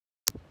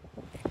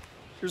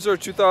Here's our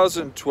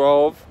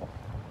 2012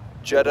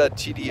 Jetta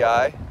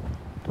TDI.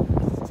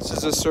 This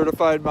is a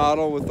certified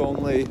model with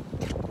only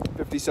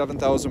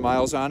 57,000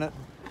 miles on it.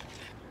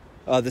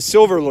 The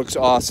silver looks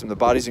awesome. The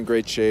body's in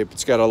great shape.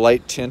 It's got a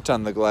light tint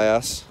on the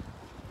glass.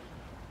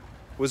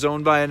 Was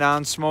owned by a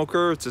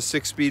non-smoker. It's a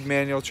 6-speed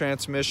manual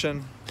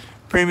transmission.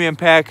 Premium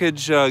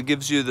package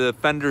gives you the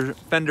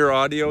Fender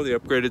audio, the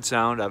upgraded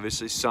sound,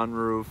 obviously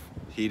sunroof,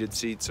 heated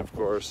seats, of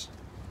course.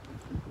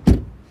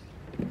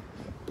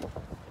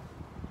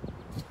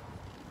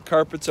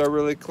 Carpets are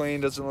really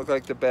clean. Doesn't look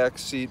like the back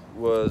seat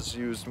was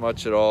used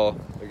much at all.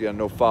 Again,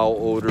 no foul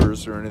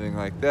odors or anything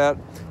like that.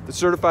 The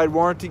certified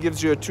warranty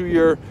gives you a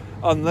 2-year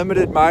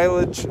unlimited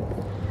mileage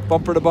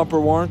bumper-to-bumper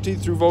warranty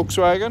through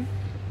Volkswagen.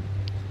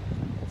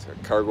 It's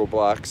got cargo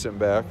blocks in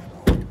back.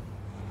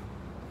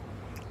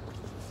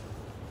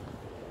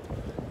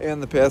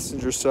 And the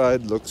passenger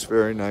side looks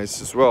very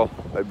nice as well.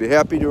 I'd be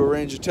happy to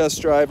arrange a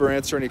test drive or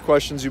answer any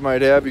questions you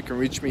might have. You can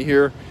reach me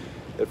here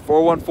at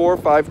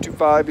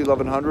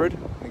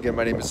 414-525-1100. Again,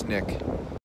 my name is Nick.